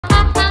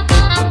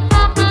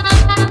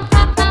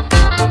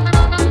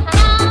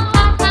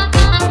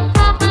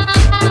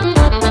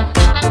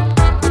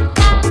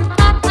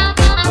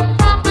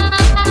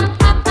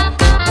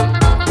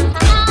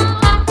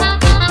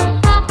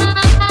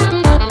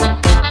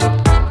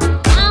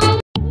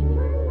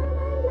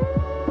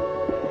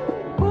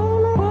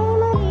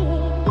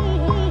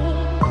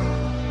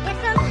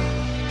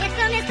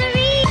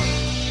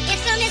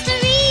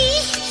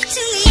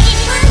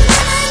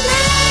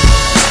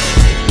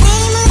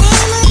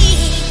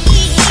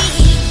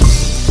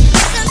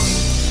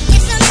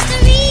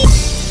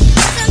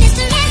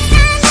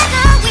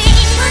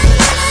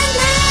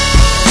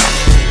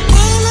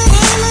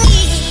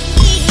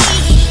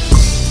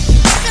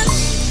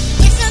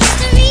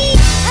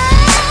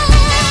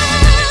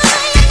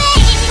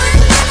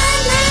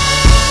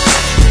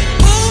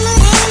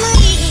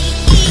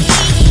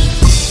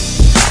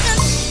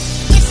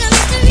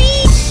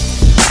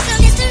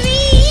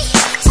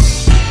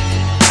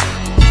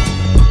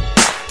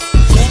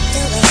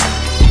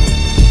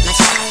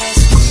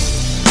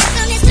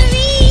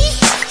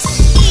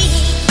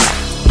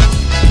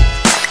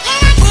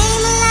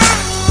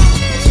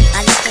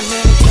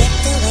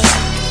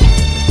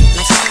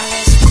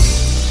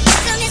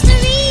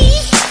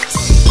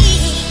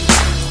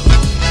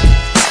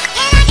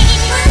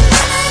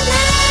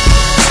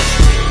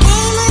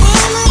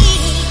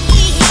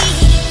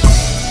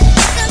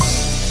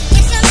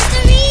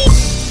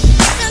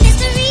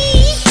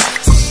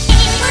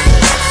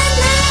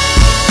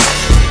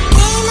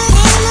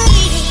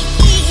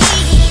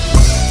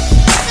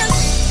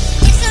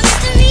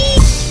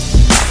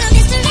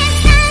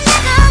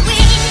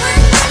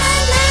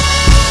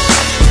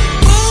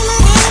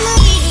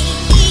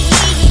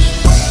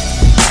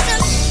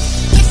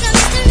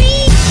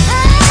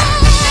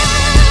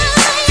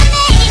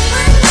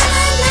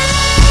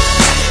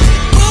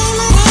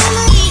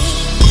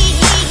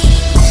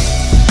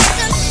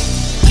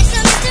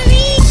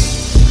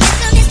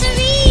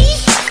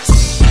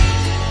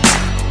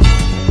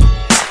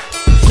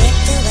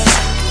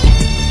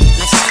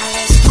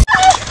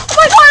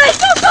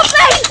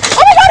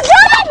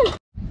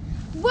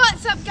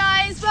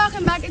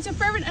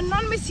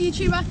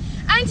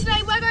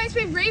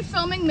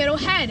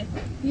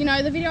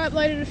So the video I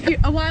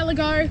uploaded a while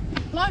ago,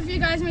 a lot of you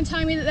guys have been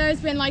telling me that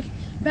there's been like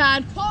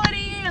bad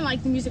quality and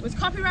like the music was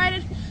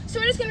copyrighted. So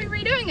we're just going to be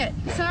redoing it.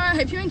 So I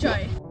hope you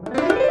enjoy.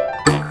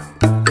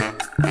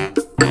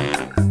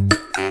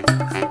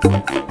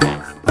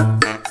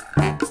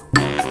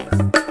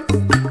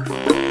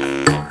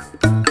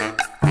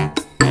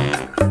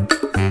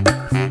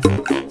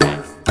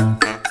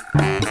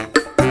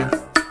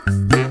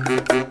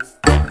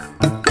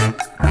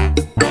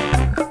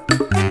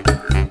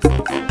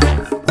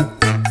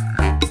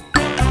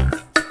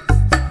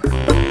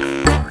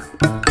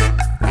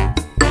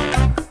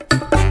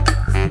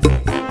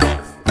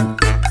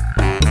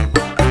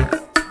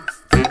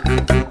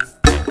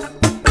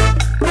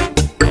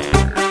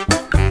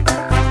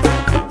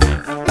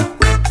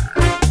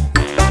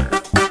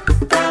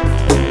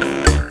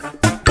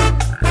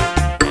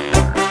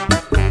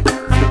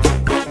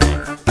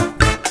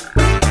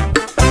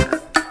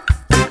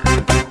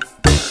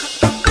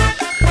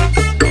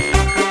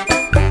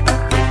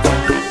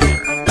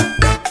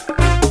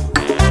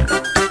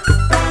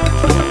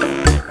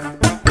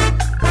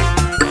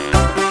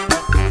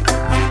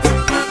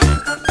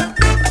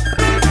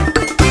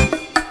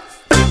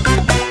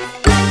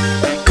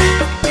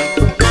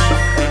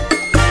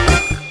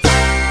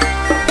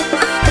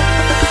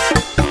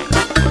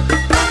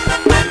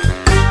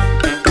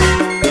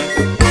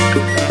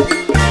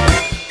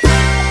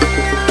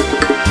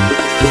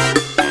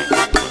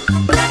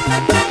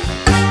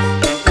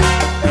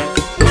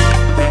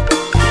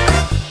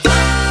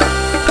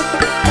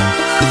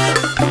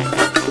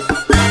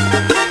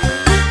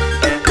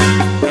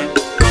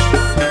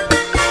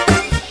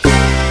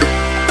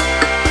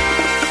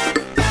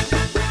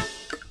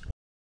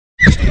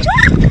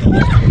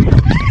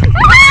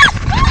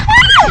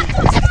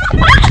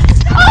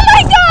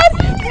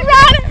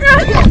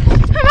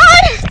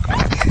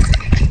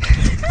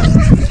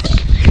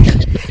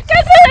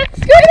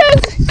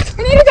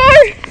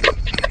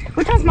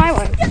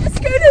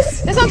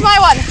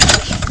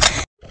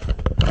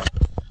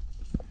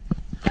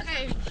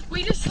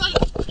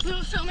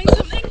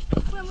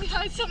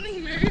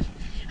 Something move,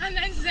 and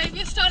then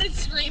Xavier started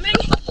screaming,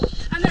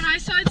 and then I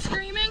started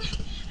screaming,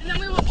 and then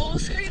we were all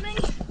screaming.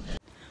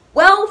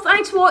 Well,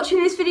 thanks for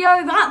watching this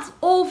video. That's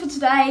all for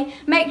today.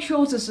 Make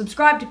sure to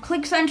subscribe to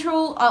Click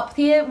Central up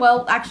here,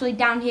 well actually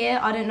down here,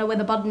 I don't know where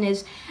the button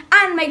is,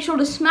 and make sure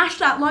to smash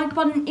that like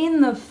button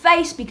in the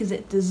face because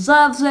it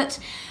deserves it.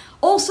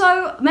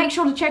 Also, make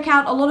sure to check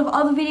out a lot of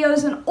other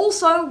videos, and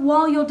also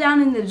while you're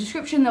down in the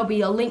description there'll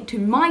be a link to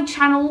my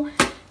channel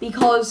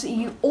because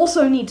you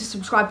also need to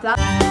subscribe to that.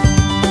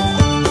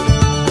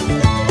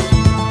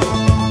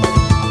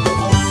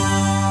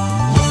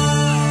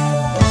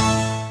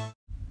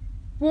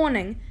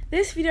 Warning,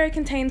 this video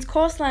contains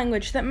coarse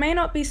language that may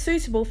not be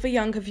suitable for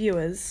younger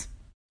viewers.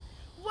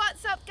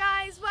 What's up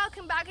guys,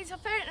 welcome back. It's your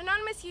favorite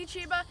anonymous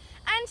YouTuber,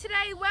 and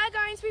today we're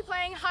going to be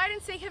playing hide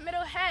and seek at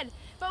Middle Head.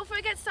 But before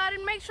we get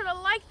started, make sure to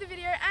like the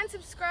video and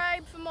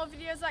subscribe for more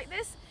videos like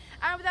this.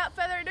 And without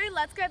further ado,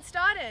 let's get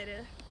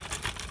started.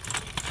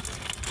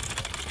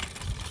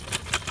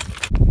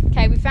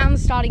 Okay, we found the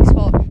starting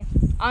spot.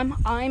 I'm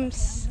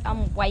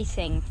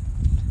waiting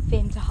for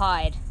him to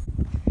hide.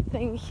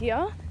 Thing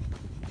here.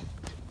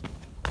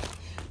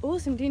 Oh,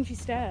 some dingy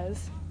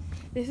stairs.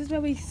 This is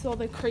where we saw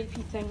the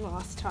creepy thing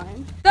last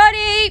time.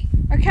 Buddy!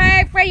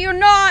 Okay, ready or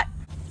not?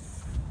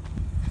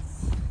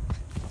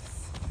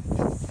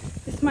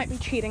 This might be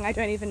cheating, I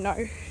don't even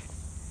know.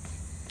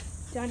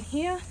 Down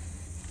here.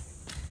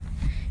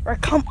 Or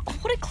come,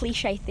 what a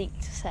cliche thing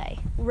to say.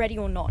 Ready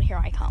or not,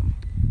 here I come.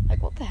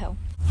 Like, what the hell?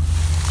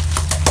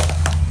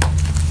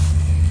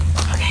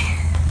 Okay.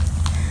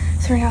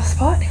 So we're in our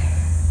spot.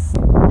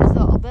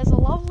 There's a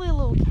lovely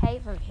little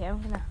cave over here.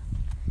 I'm gonna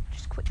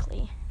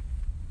quickly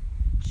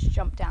just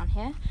jump down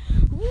here.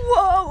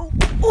 Whoa!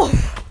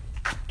 Oof.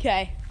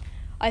 Okay,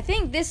 I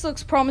think this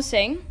looks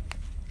promising.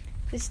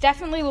 This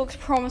definitely looks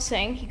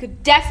promising. He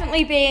could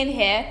definitely be in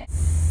here.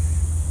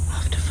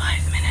 After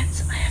 5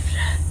 minutes, I have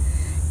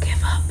to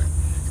give up.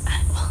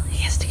 And, well,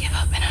 he has to give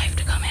up and I have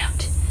to come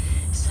out.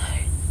 So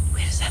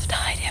we just have to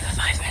hide here for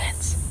 5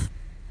 minutes.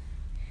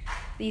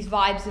 These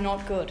vibes are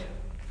not good.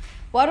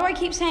 Why do I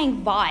keep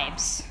saying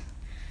vibes?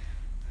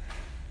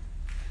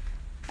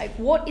 Like,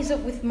 what is it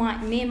with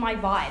me and my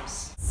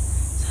vibes?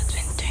 So it's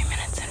been 2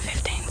 minutes and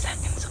 15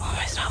 seconds,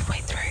 almost halfway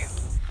through.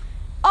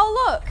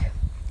 Oh, look!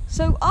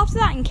 So after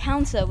that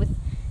encounter with,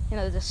 you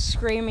know, the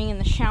screaming and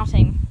the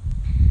shouting,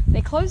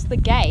 they closed the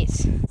gate.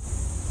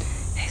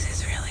 This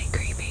is really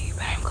creepy,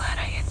 but I'm glad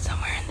I hid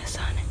somewhere in the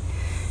sun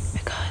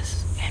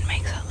because it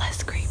makes it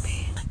less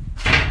creepy.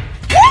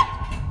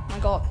 Oh my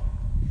god.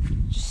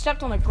 Just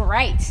stepped on a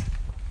grate.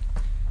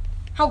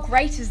 How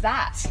great is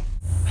that?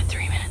 We're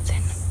 3 minutes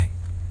in.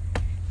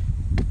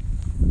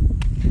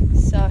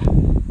 So,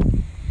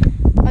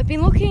 I've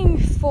been looking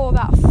for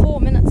about 4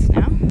 minutes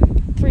now.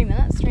 3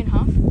 minutes,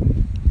 3.5.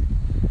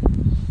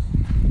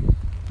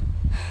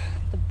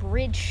 The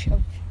bridge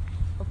of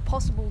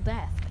possible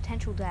death,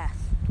 potential death.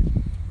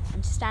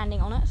 I'm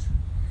standing on it, as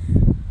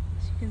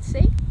you can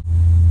see.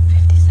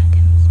 50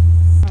 seconds.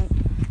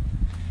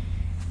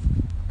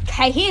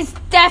 Okay, he's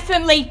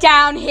definitely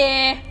down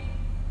here.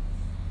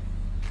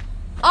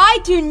 I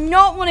do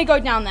not want to go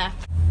down there.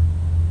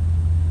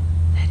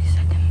 30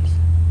 seconds.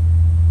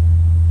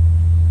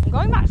 I'm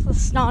going back to the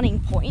starting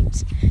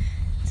point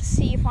to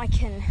see if I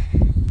can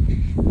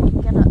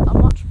get a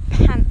much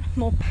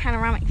more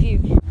panoramic view.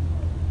 5,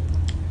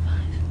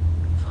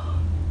 4,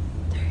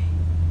 3,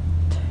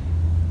 2,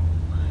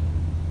 1.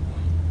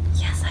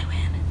 Yes, I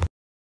win.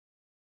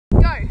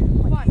 Go.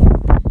 1,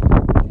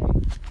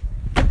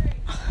 2, 3.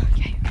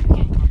 Okay.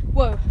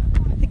 Whoa,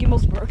 the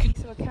gimbal's broken.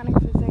 So we're counting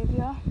for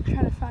Xavier,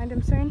 trying to find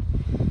him soon.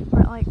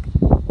 We're at like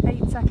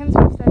 8 seconds,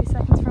 we have 30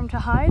 seconds for him to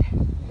hide.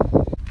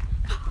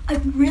 I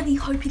really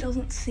hope he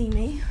doesn't see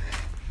me,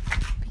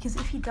 because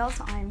if he does,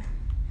 I'm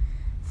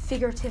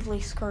figuratively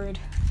screwed.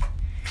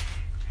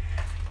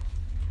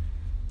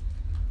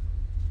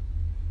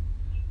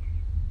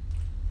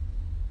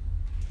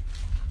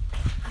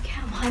 Okay,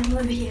 I'm hiding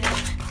over here.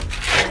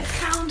 I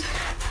found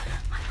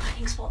my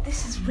hiding spot.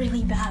 This is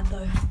really bad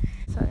though.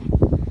 So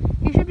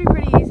he should be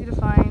pretty easy to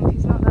find.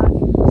 He's not that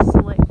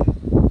slick.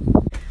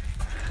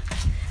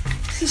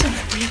 This is a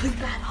really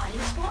bad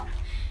hiding spot.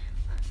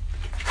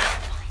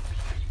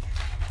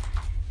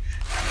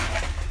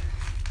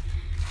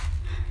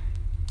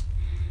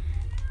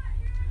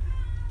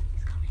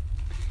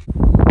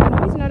 I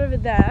know he's not over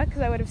there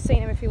because I would have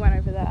seen him if he went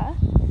over there.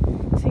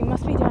 So he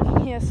must be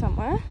down here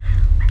somewhere.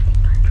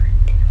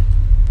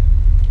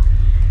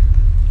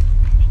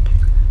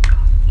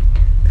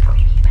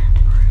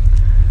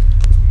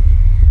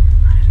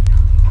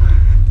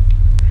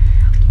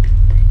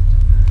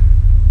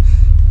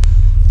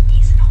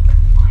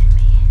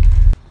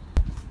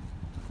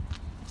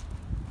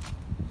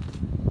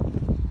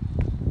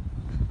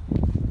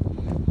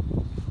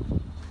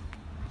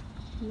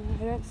 No,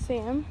 I don't see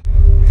him. I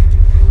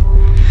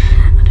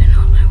do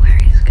not know where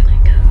he's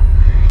gonna go.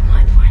 He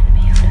might find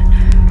me, I don't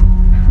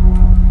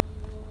know.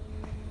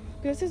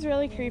 This is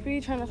really creepy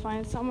trying to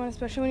find someone,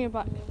 especially when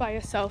you're by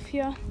yourself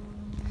here.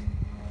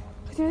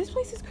 Because you know, this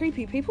place is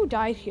creepy. People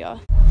died here.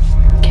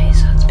 Okay,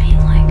 so it's been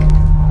like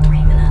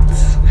 3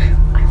 minutes.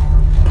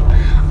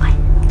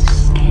 I'm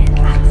scared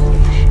out of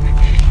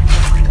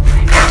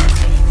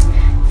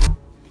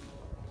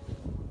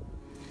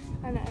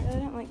I know, I really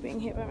don't like being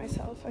here by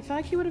myself. I feel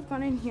like he would have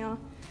gone in here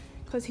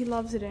because he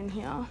loves it in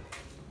here. And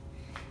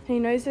he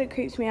knows that it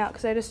creeps me out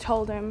because I just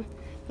told him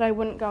that I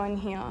wouldn't go in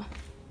here.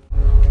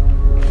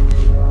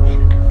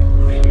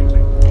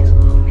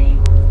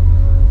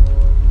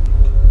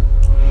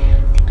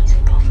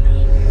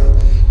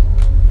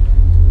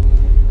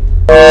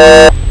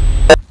 I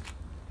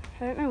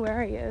don't know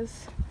where he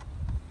is.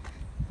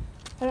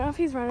 I don't know if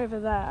he's run over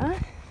there.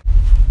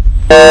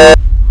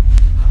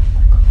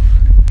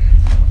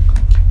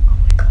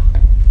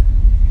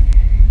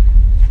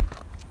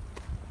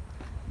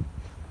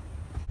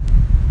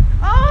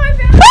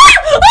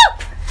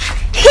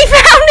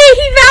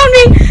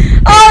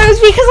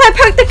 Because I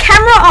poked the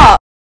camera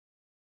up.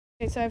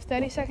 Okay, so I have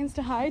 30 seconds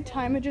to hide.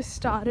 Timer just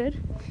started.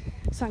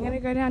 So I'm going to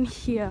go down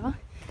here,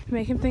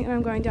 make him think that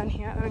I'm going down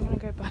here, and I'm going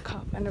to go back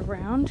up and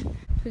around.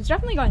 It's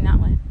definitely going that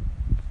way.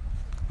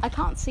 I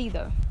can't see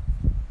though.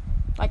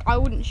 Like, I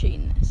wouldn't shoot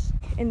in this.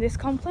 In this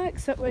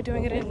complex that we're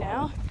doing it in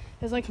now,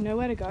 there's like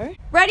nowhere to go.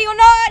 Ready or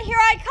not, here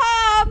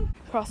I come!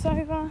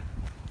 Crossover.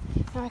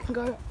 Now I can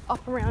go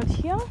up around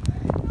here.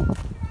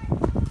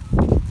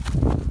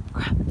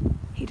 Crap.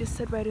 He just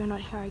said ready or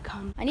not, here I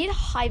come. I need a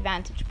high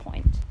vantage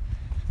point.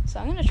 So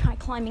I'm gonna try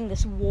climbing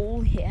this wall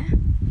here.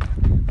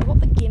 I've got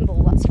the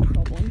gimbal, that's a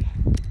problem.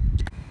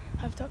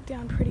 I've ducked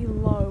down pretty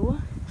low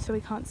so he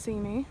can't see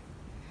me.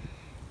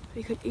 But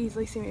he could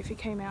easily see me if he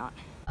came out.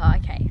 Oh,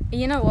 okay,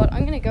 you know what?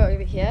 I'm gonna go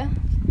over here,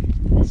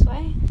 this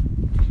way.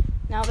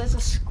 Now there's a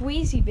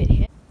squeezy bit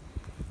here.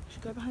 I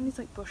should go behind these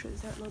like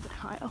bushes, they're a little bit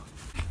higher.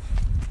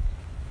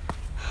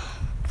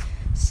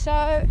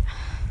 So,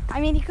 I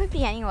mean, he could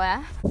be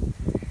anywhere.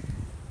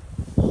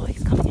 Oh,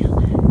 he's coming out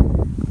there.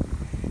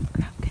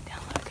 Crap, get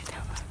down low, get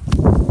down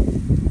low.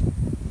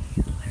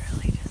 He's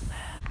literally just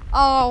there.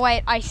 Oh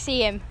wait, I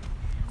see him.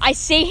 I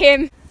see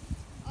him.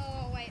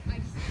 Oh wait, I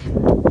see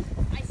him.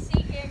 I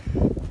see him.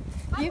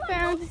 You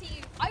found...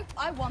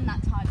 I won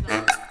that time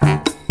though.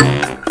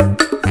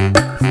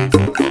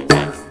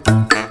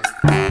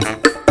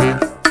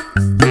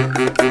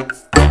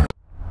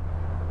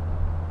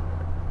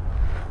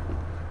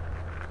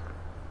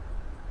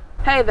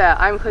 Hey there,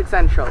 I'm Click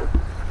Central.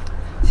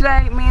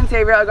 Today, me and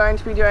Xavier are going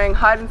to be doing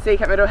hide and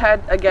seek at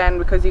Middlehead again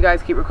because you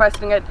guys keep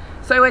requesting it.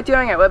 So we're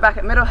doing it. We're back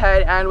at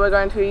Middlehead and we're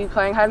going to be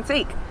playing hide and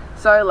seek.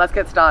 So let's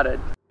get started.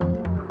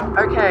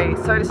 Okay,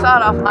 so to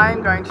start off,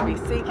 I'm going to be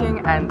seeking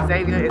and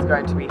Xavier is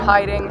going to be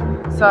hiding.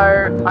 So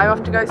I'm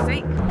off to go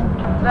seek.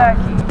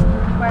 30,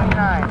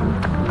 29,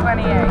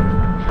 28,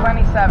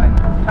 27,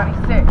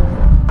 26,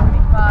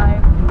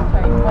 25,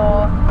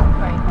 24,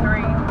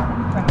 23,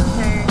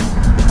 22,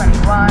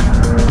 21,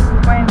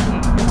 20,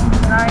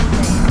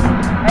 19,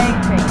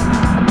 18,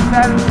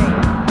 17,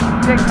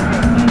 16,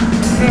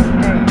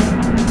 15,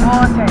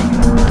 14,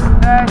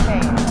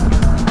 13,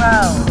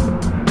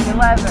 12,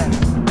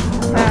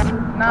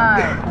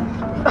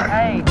 9,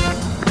 8,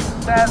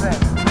 7,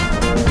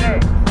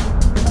 6,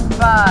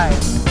 5,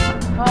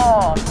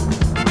 4,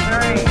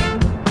 3,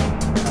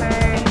 2,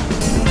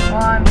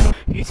 1.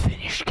 He's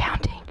finished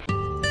counting.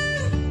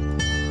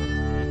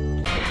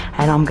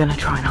 And I'm gonna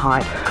try and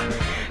hide.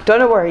 Don't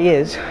know where he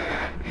is.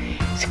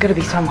 He's gotta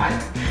be somewhere.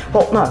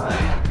 Well, no.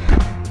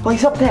 Well,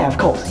 he's up there, of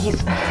course. He's...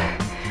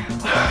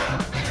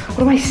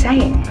 What am I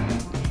saying?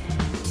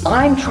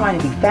 I'm trying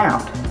to be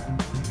found.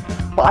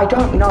 But I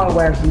don't know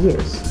where he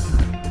is.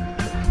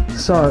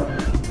 So...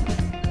 it's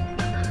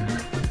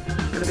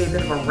gonna be a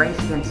bit of a race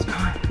against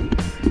time,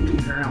 to be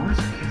very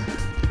honest,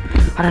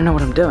 because I don't know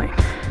what I'm doing.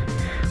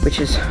 Which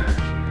is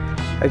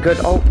a good...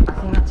 Oh, I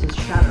think that's his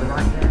shadow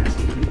right there.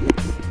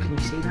 Can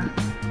you see that?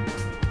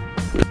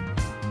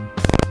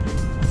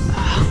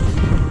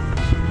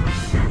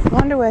 I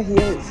wonder where he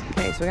is.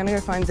 Okay, so we're gonna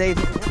go find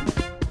Xavier.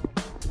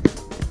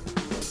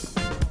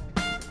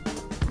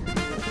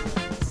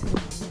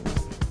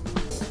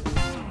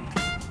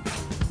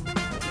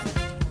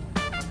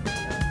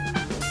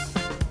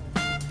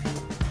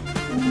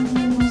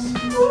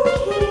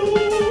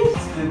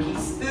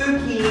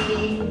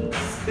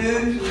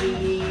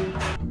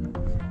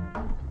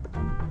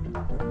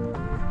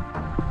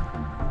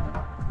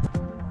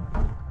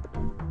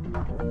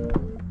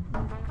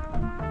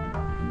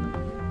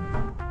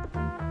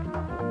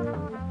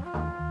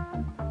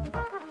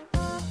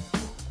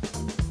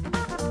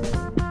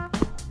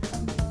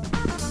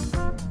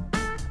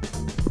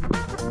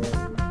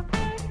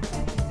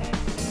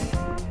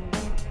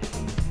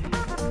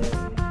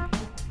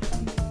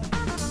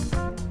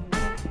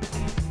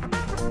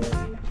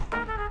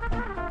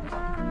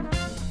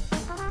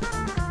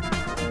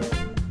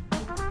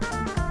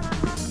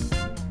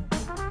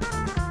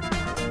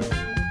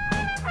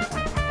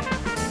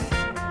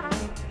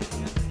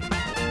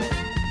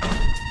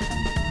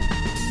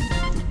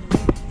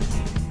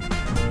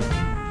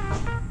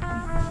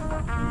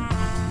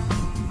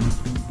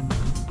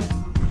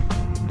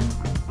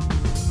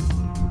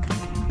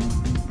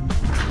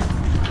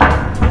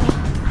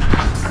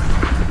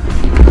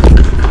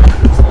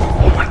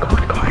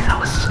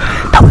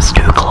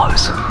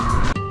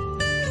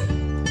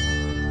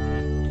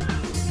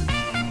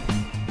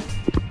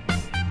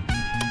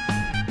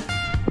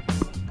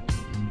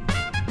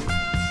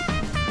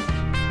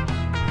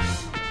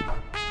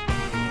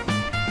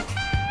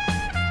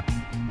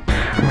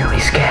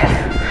 Scared.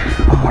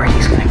 I'm worried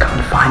he's gonna come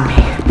and find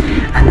me,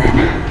 and then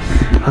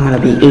I'm gonna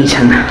be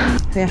eaten. I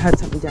think I heard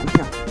something down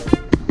here.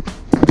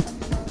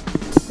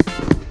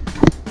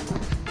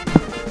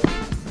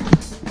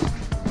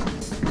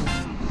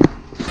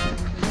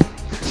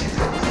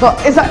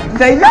 What is that?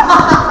 Xavier?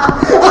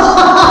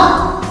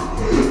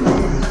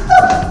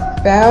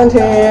 Found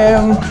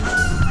him.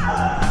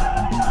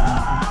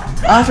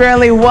 After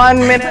only 1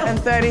 minute and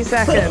 30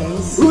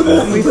 seconds,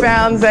 we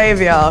found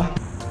Xavier.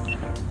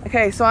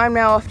 Okay, so I'm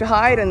now off to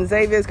hide and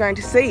Xavier's going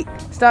to seek.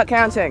 Start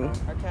counting.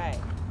 Okay.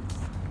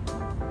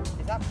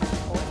 Is that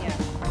point yet?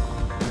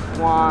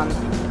 1,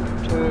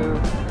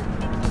 2,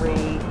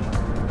 3,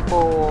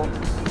 4,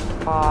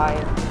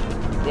 5,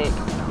 6,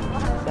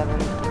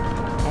 7,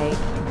 8,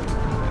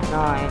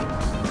 9,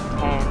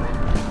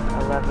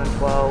 10, 11,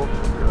 12,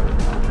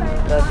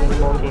 13,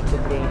 14,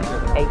 15,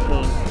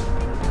 18,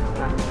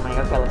 19, 20.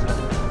 Okay, let's go.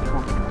 Come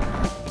on.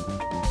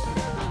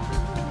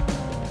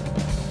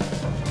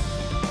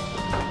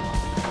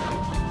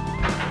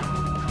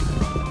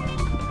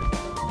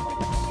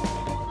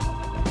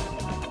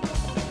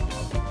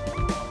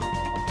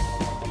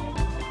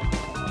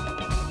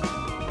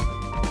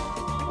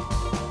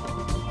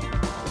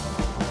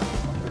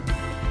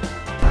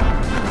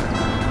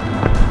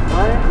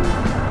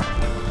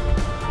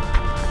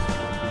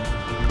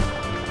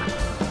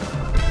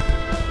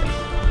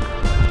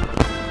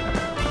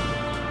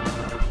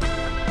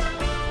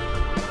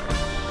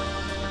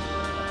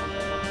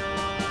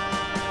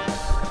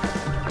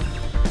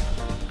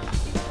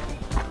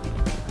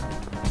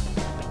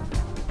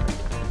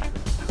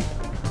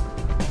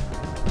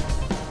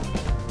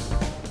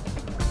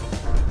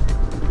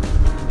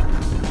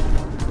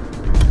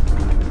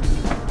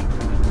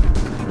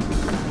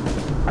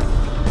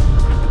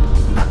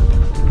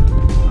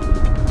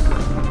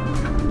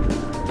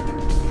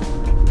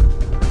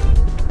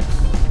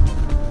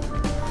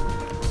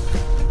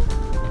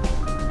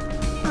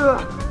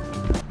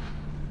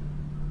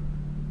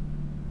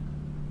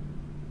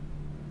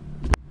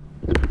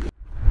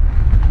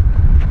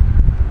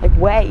 Like,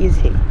 where is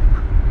he?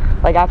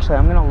 Like, actually,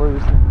 I'm gonna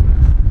lose now.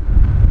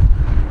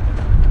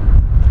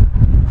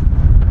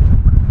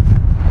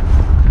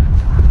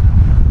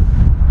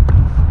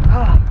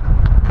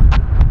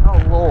 Oh,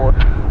 Lord.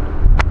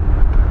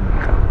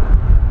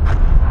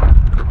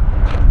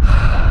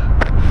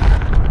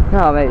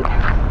 Oh, mate.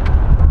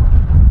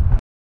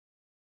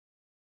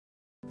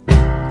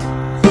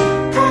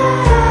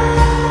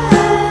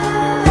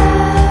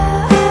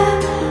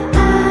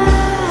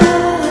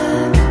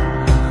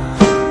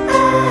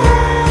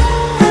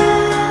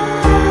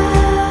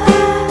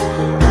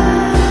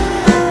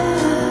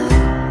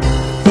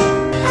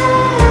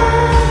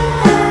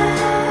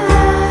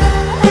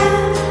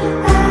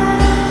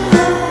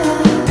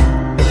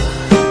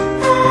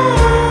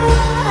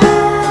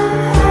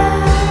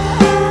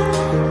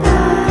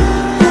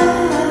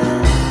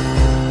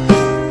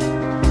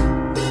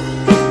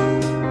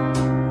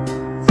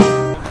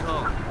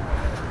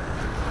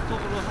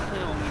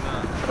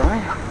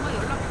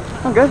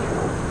 I'm good.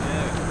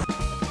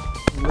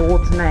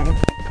 Lord's name.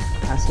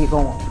 How's he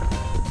going?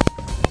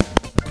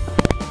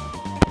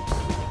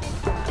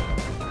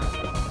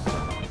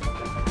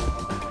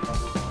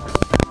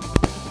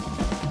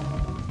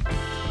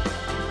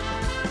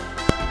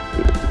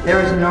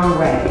 There is no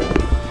way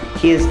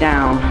he is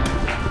down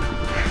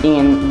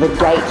in the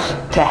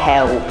gate to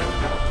hell.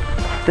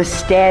 The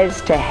stairs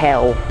to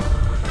hell.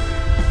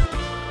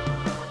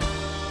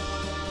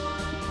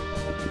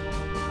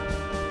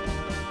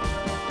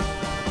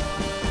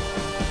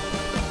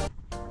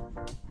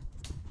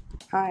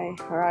 Hi,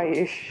 where are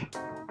you?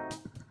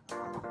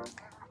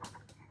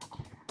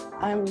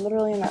 I'm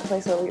literally in that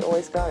place where we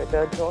always go,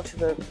 the door to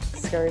the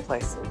scary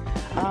place.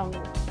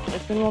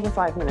 It's been more than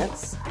 5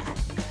 minutes.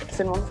 It's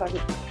been more than 5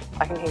 minutes.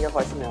 I can hear your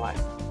voice in real life.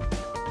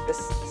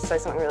 Just say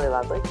something really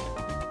loudly.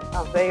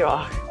 Oh, there you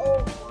are.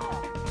 Oh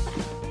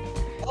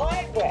wow.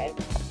 I went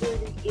through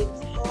the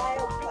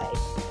entire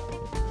place.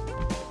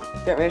 Do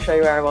you want me to show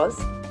you where I was?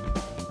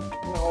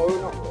 No,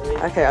 not really.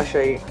 Okay, I'll show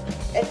you.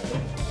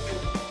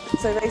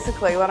 So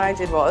basically what I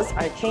did was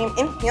I came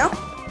in here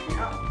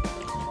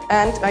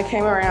and I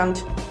came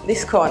around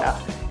this corner.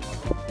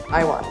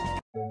 I won.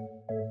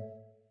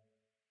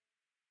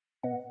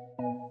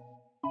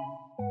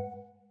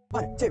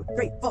 One, 2,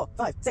 3, 4,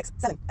 5, 6,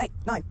 7, 8,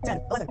 9,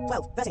 10, 11,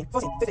 12, 13,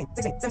 14, 15,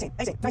 16, 17,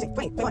 18, 19,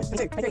 20, 21,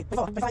 22, 23,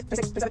 24, 25,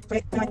 26, 27,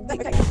 28, 29,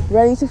 30. Okay.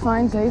 Ready to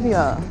find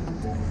Xavier.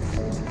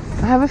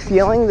 I have a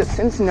feeling that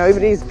since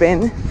nobody's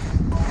been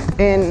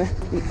in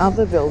the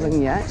other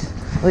building yet,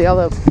 the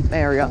other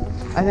area,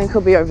 I think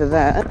he'll be over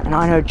there. And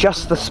I know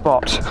just the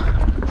spot.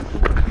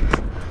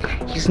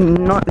 He's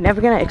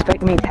never gonna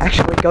expect me to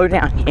actually go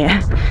down here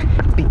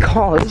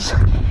because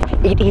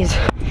it is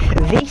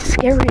the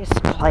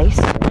scariest place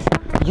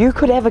you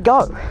could ever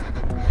go.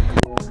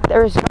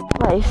 There is no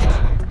place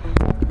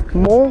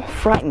more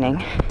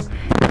frightening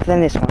than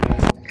this one.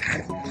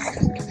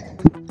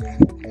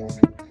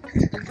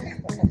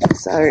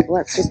 So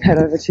let's just head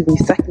over to the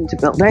second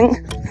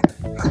building.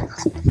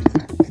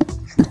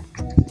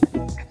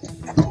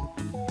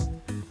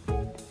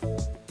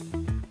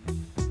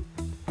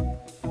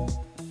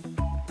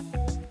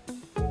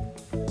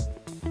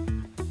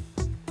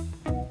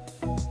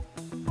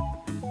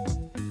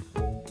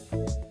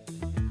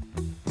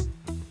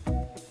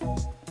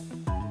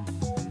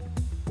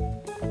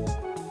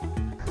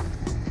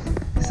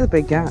 This is a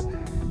big gap.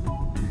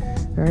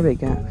 Very big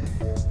gap.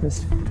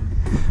 Just...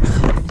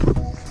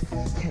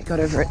 Okay, got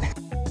over it. I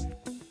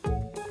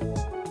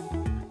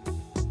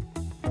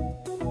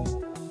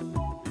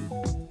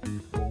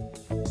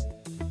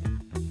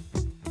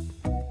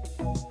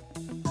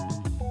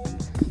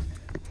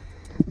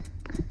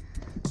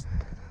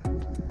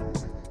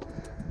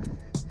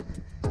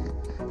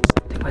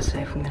think we're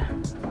safe from there.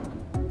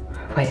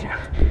 Wait,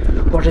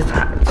 what is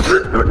that?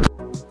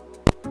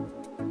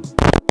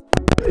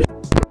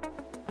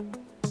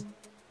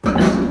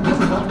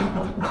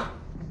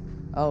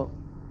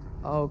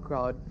 Oh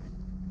god.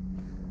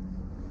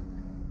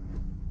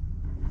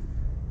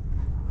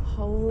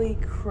 Holy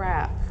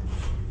crap.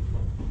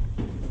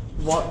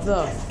 What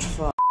the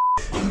fuck?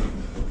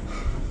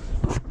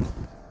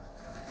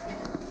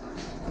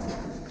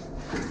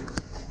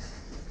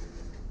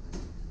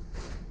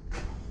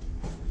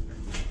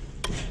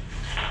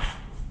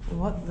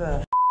 What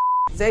the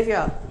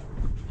Xavier!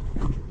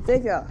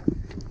 Xavier!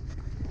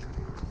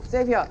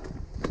 Xavier!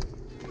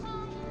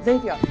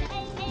 Xavier!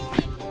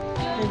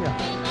 Xavier!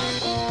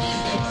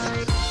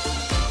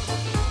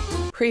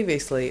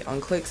 Previously on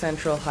Click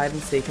Central Hide and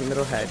Seek in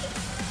Middlehead.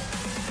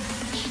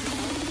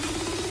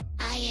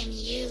 I am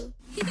you.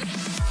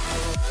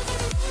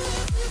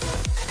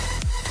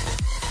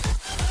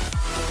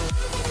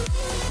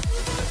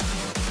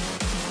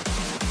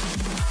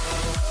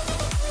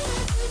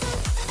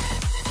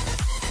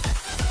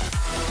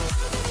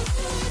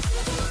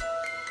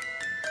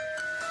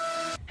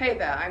 Hey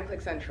there, I'm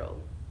Click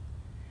Central.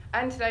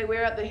 And today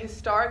we're at the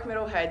historic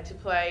Middlehead to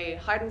play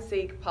Hide and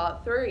Seek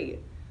Part 3.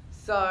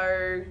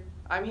 So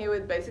I'm here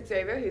with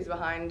BasicXavier, who's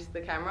behind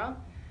the camera,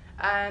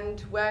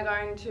 and we're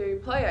going to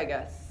play, I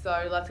guess.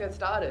 So let's get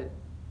started.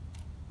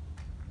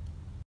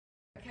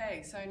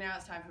 Okay, so now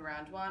it's time for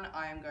round 1.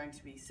 I am going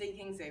to be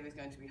seeking, Xavier's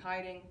going to be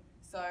hiding.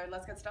 So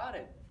let's get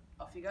started.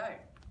 Off you go.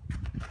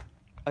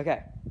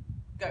 Okay.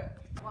 Go.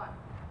 1,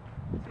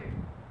 2,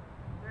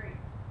 3,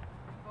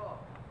 4,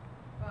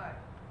 5,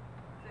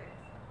 6,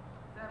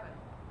 7,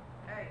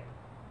 8,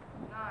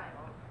 9,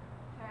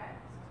 10.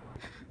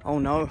 Oh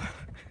no.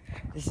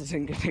 This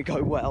isn't gonna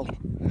go well.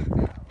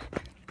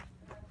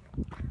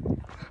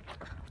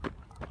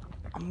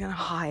 I'm gonna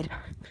hide.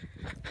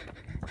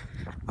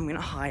 I'm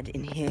gonna hide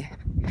in here,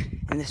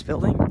 in this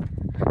building.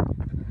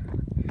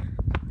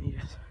 Let me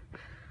just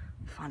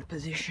find a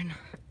position.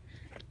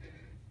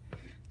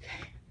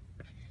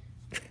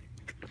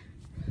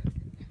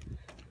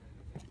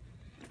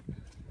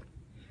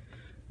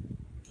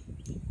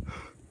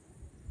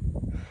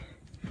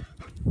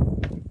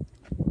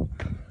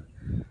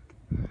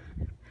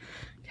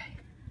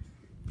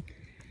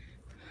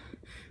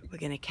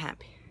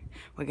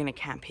 We're gonna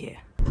camp here.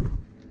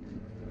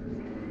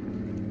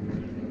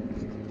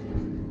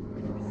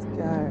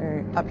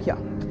 up here.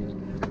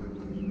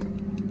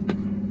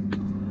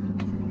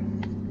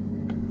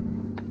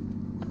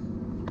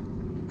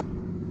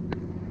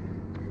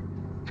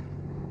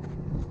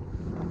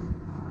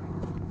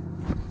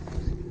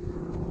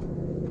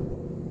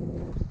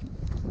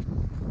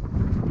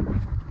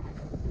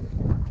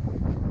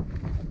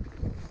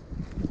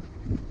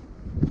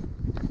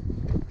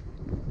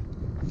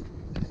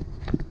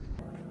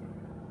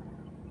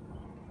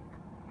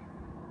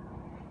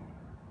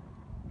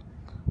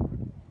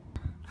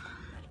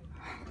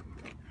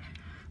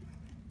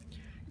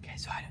 Okay,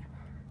 so I don't...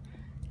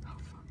 Oh,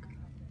 fuck.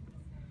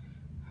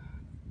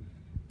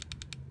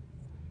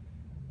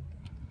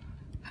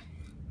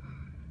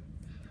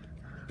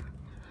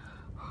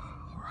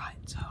 Alright,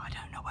 so I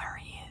don't know where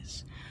he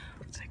is.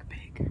 Looks like a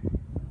pig.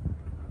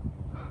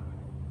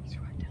 He's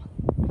right down.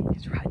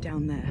 He's right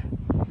down there.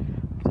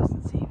 He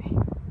doesn't see me.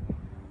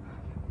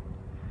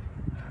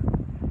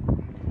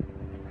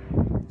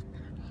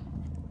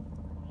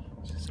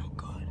 This is not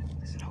good.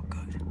 This is not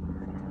good.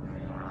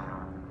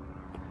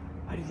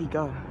 Where did he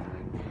go?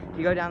 Did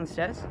he go down the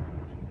stairs?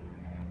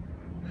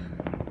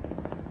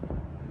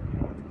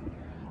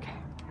 Okay.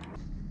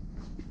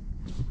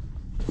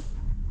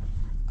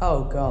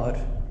 Oh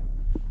god.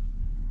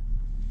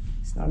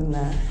 He's not in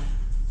there.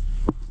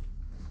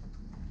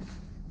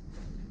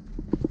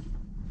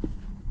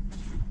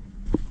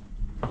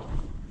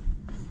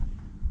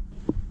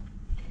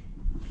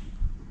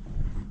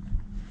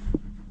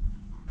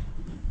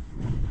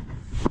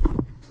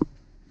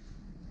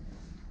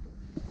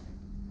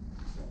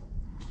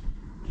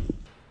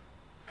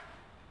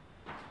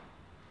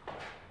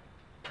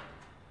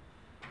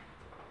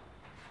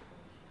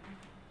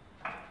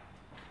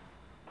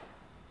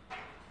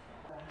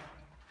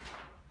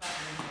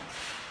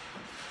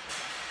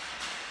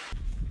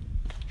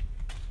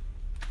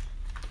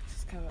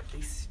 Go up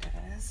these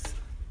stairs.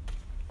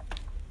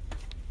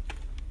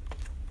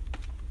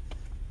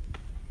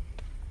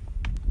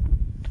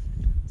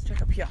 Let's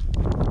check up here.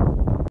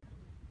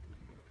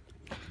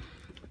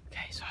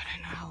 Okay, so I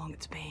don't know how long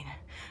it's been. I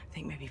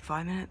think maybe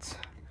 5 minutes.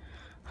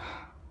 I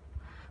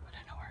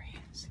don't know where he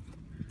is.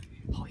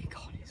 Oh, my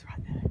God, he's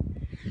right there.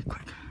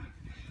 Quick.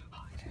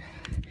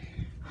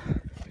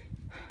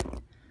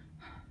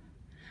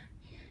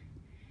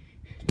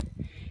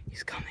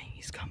 He's coming,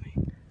 he's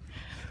coming.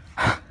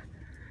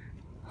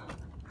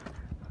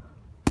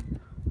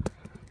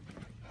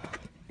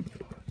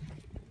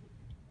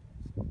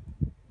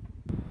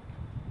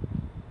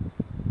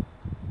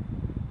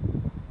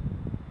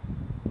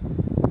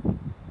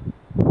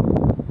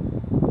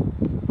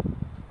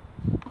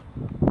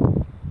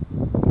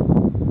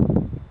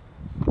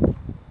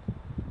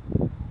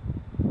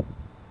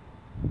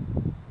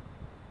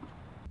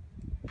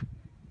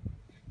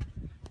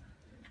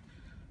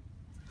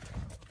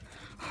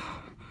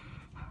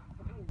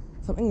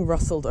 Something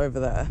rustled over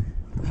there.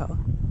 What the hell?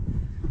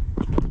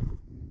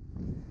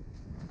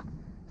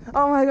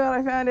 Oh my god,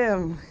 I found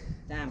him!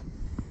 Damn.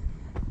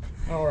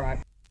 Alright.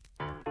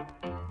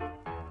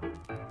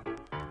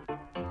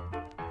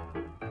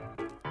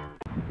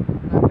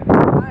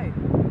 Right.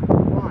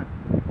 1,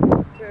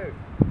 2,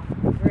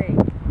 3.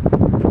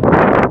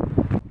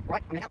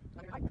 Right, now.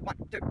 1,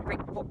 2, 3,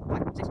 4,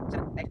 5, 6,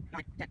 7, 8,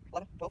 9, 10,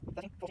 11, 12,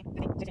 13, 14,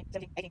 15, 16,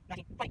 17, 18,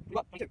 19, 20,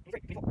 21, 22,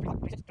 23, 24, 25,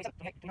 26, 27,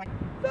 28, 29,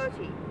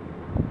 30.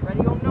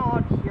 Ready or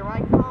not, here I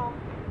come.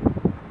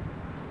 Don't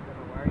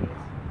know where he is.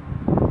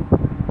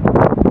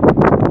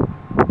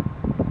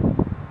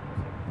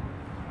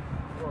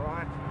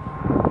 Alright.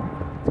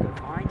 Let's go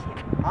find him.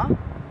 Huh?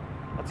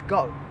 Let's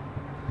go.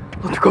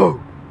 Let's go.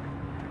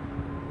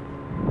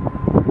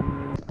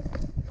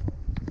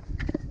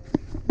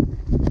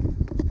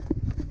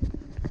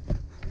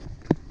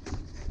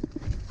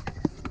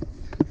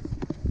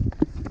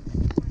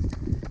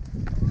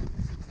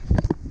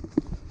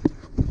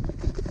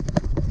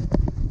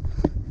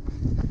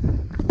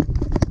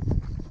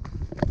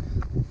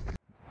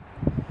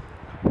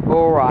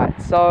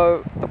 Alright,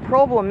 so the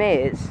problem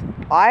is,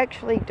 I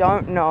actually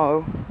don't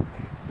know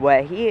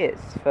where he is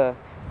for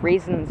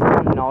reasons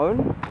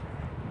unknown,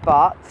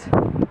 but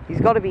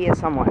he's got to be here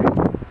somewhere.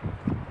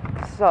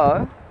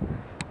 So,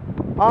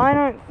 I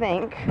don't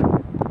think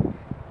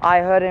I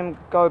heard him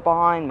go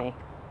behind me,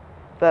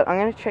 but I'm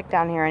going to check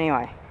down here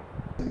anyway.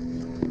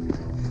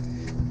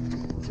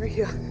 It's right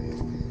here.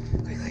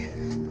 Quickly.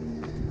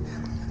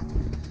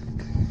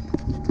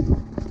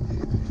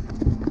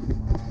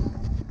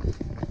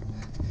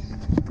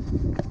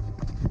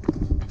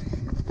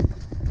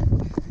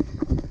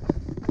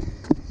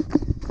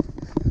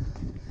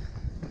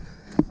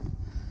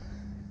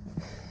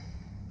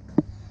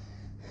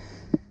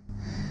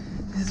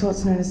 This is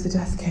what's known as the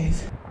Death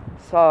Cave.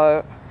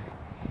 So,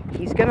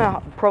 he's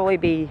gonna probably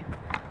be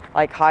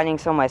like hiding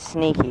somewhere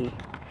sneaky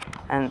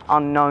and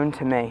unknown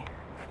to me.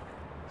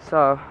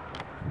 So,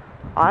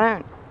 I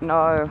don't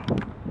know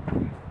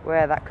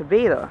where that could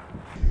be though.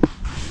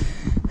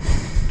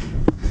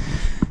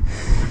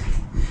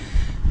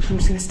 I'm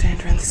just gonna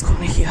stand around this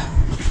corner here.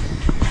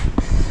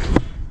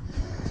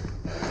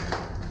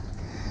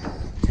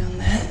 Down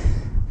there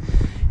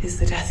is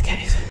the Death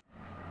Cave.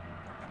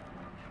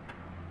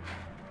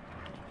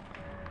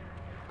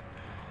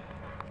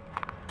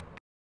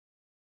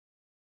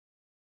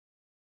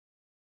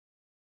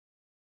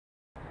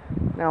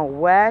 Now,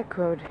 where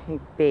could he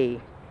be?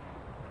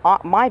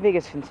 My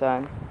biggest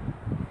concern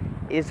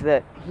is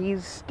that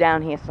he's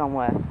down here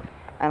somewhere,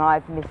 and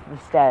I've missed the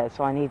stairs,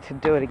 so I need to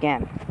do it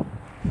again.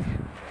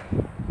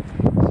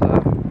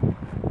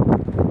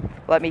 So,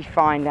 let me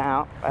find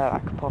out where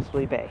that could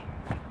possibly be.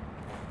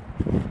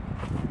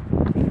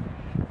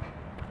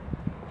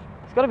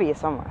 It's got to be here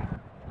somewhere.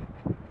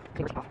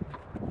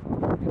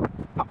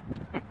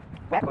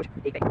 Where could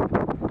he be? I'm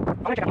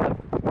gonna check out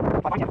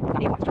if I find him.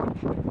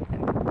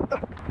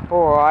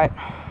 Alright.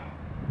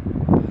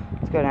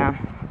 Let's go down.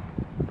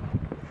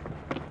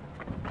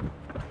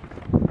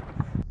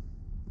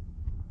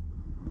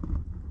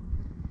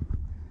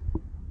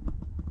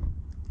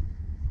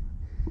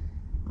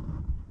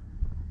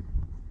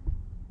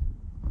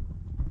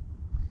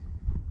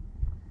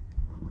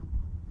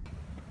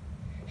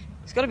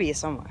 It's got to be here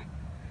somewhere.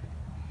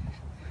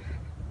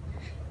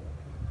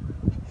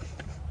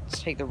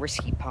 Let's take the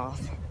risky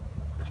path.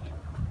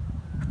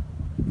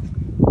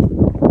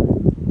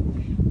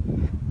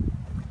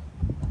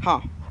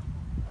 Huh.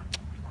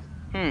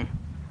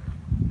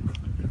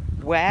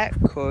 Where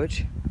could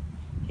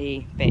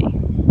he be?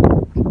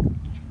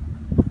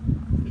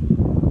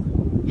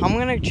 I'm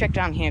gonna check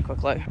down here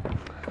quickly.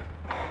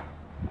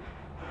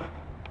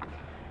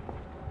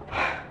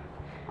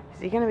 Is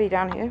he gonna be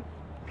down here?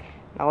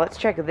 Now let's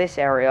check this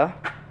area.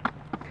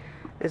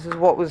 This is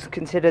what was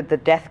considered the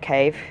death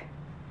cave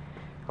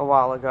a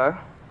while ago.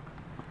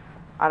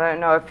 I don't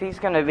know if he's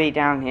gonna be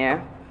down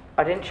here.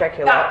 I didn't check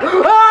him up.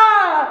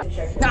 Ah!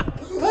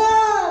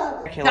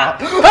 Check him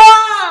up.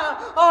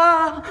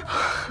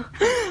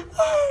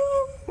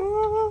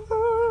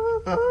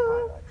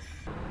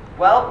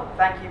 Well,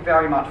 thank you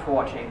very much for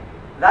watching.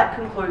 That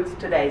concludes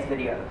today's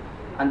video.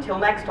 Until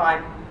next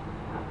time,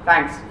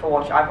 thanks for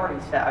watching. I've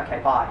already said,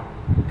 okay, bye.